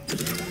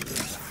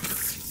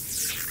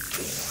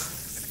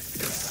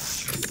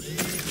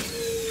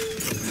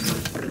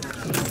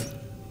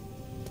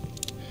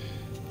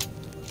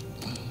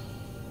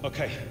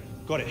 Okay,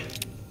 got it.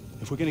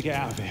 If we're gonna get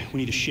out of here, we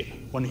need a ship,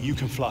 one that you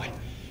can fly.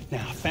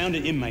 Now, I found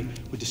an inmate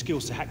with the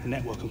skills to hack the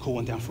network and call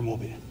one down from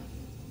orbit.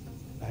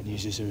 Bad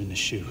news is they're in the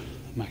shoe,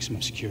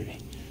 maximum security.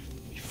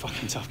 Be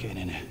fucking tough getting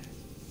in there.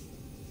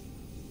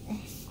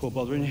 Caught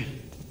bothering you?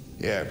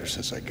 Yeah, ever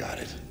since I got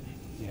it.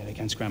 Yeah, they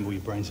can scramble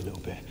your brains a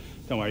little bit.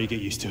 Don't worry, you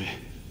get used to it.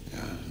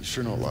 Yeah, you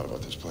sure know a lot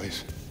about this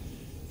place.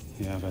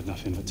 Yeah, I've had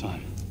nothing but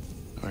time.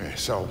 Okay,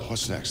 so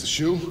what's next? The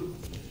shoe?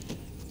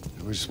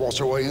 Can we just waltz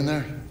our way in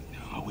there?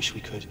 No, I wish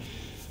we could.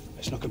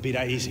 It's not gonna be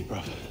that easy,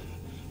 bruv.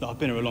 Look, I've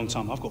been here a long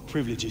time. I've got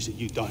privileges that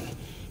you don't.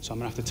 So I'm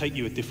gonna have to take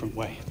you a different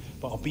way.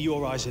 But I'll be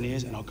your eyes and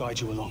ears and I'll guide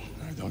you along.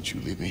 All right, don't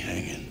you leave me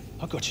hanging.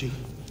 I got you.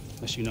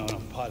 Unless you know I'm a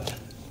pilot.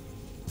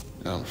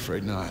 No, I'm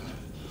afraid not.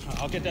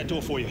 I'll get that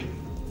door for you.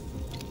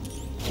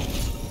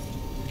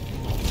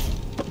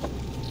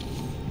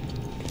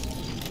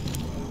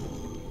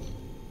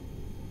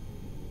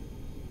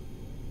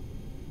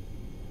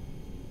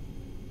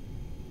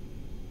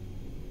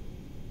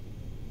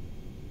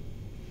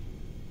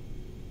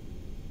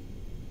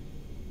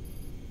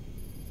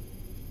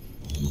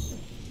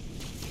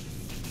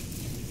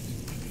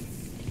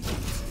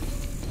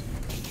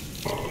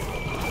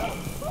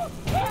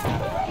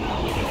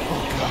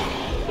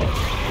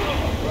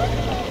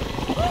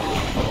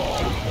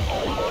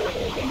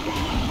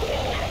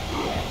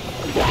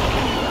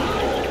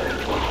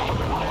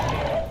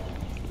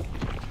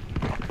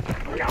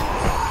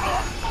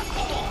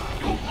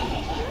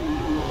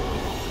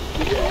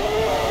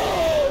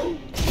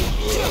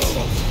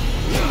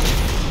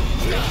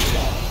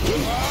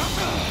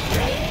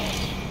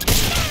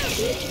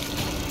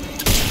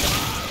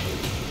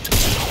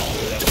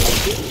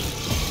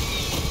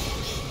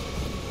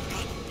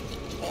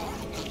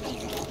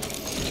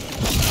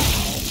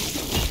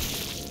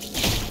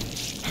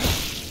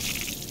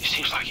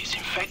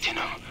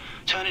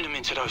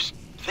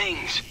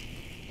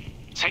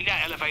 Take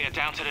that elevator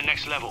down to the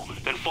next level,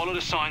 then follow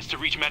the signs to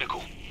reach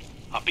medical.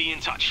 I'll be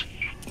in touch.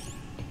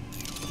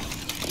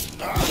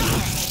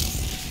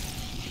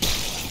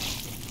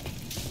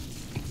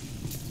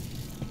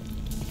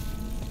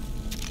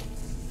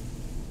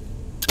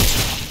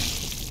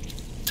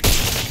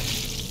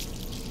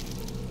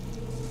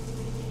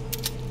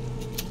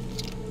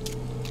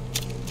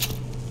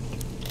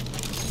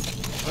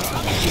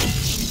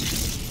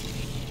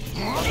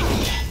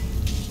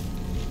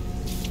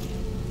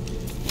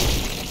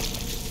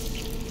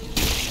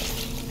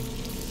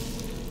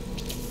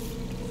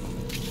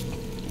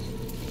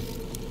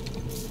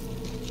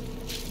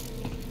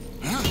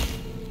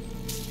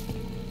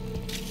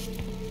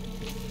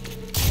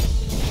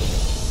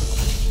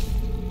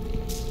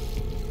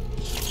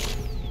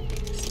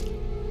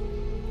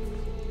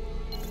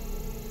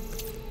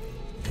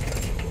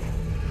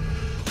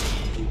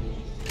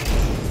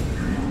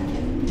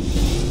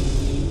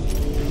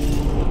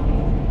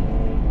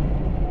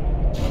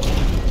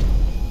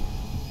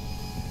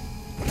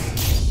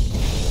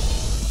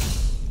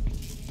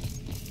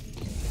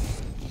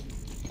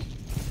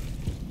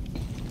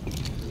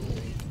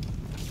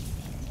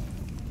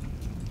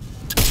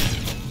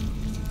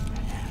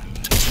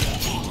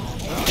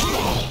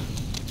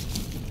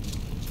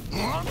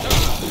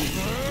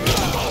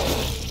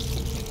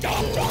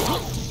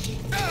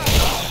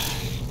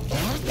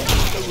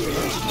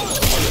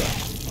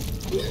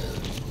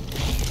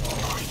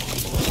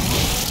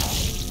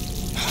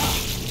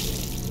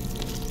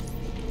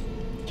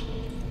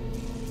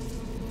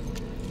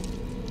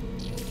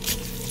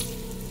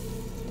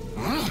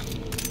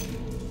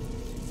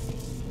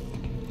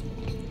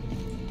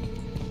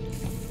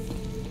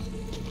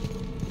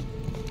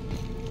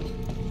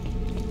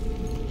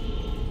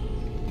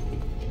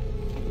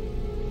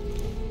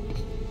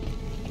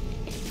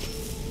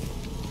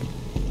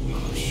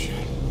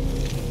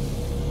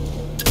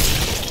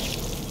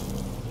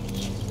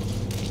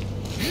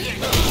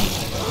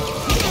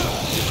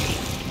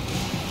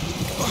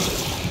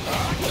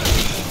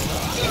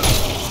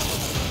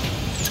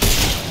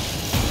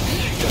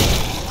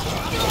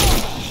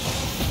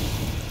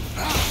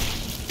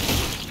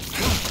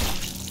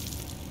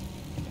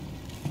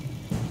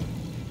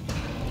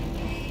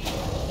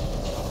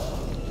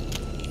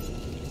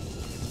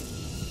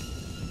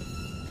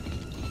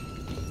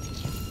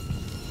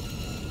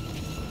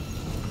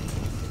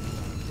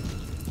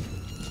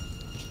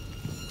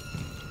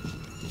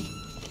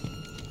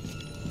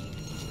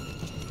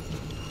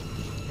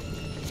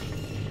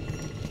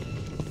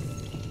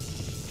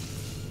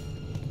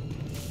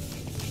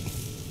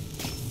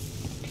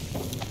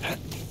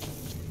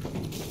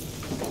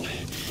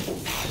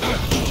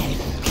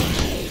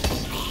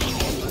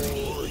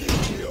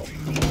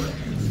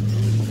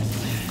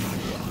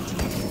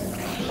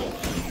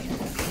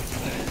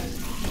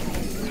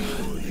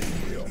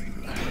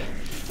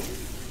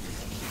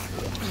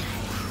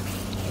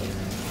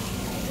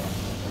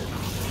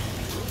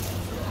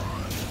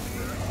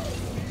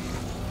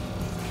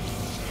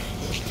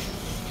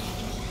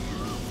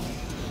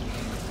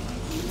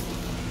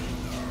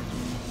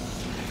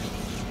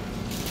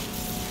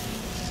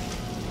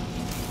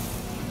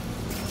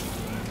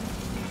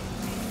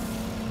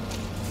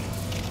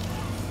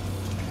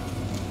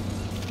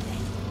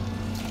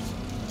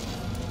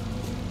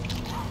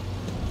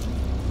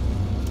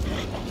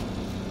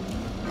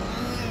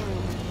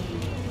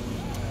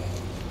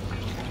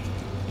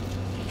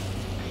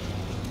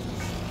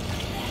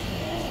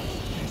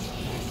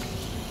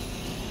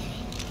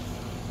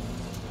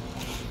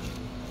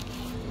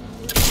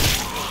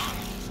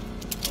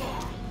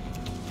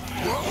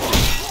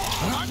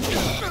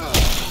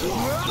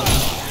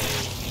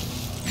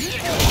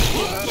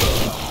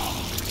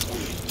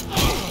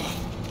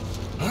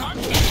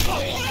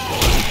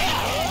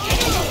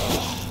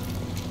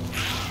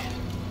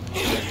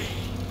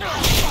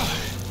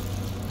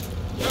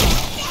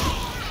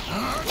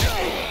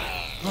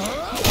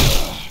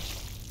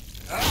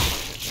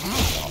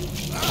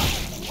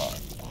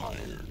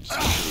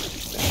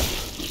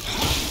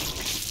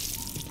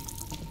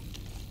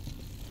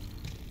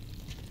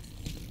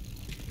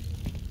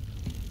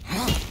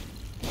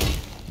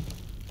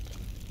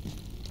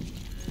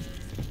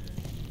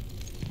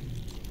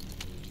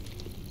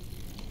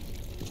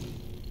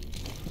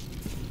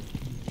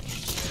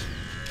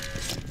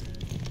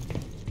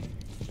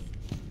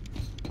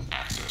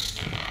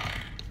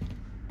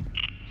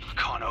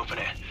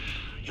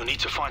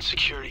 to find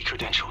security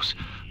credentials.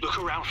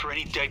 Look around for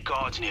any dead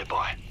guards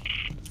nearby.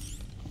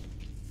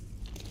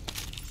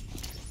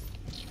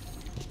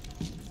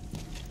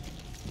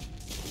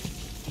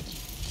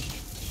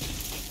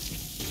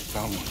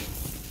 Found one.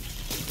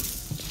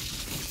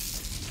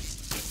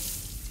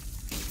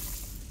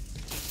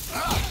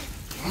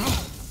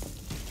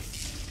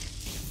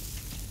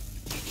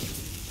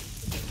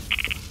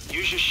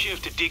 Use your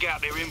shift to dig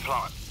out their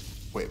implant.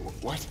 Wait,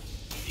 what?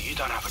 You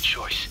don't have a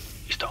choice.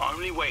 It's the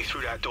only way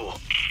through that door.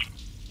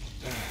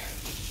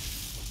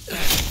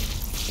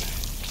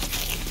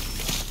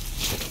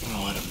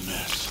 Oh, what a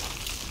mess.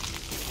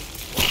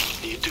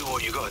 You do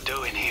what you gotta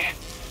do in here.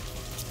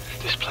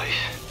 This place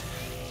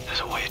has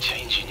a way of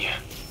changing you.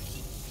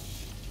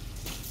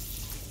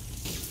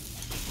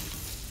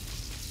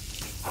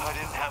 I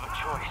didn't have a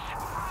choice.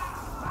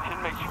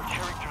 Inmates were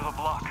tearing through the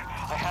block.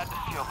 I had to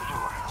seal the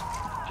door.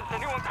 Does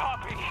anyone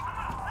copy?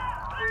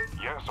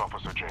 Yes,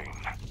 Officer Jane.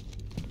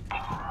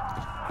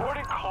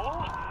 Warden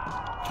Cole?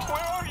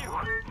 Where are you?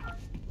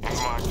 In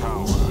my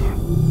tower.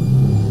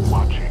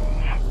 Watching.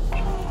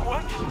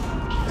 What?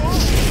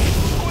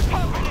 What's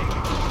happening?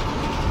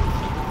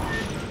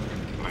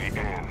 The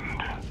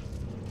end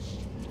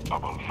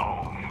of a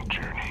long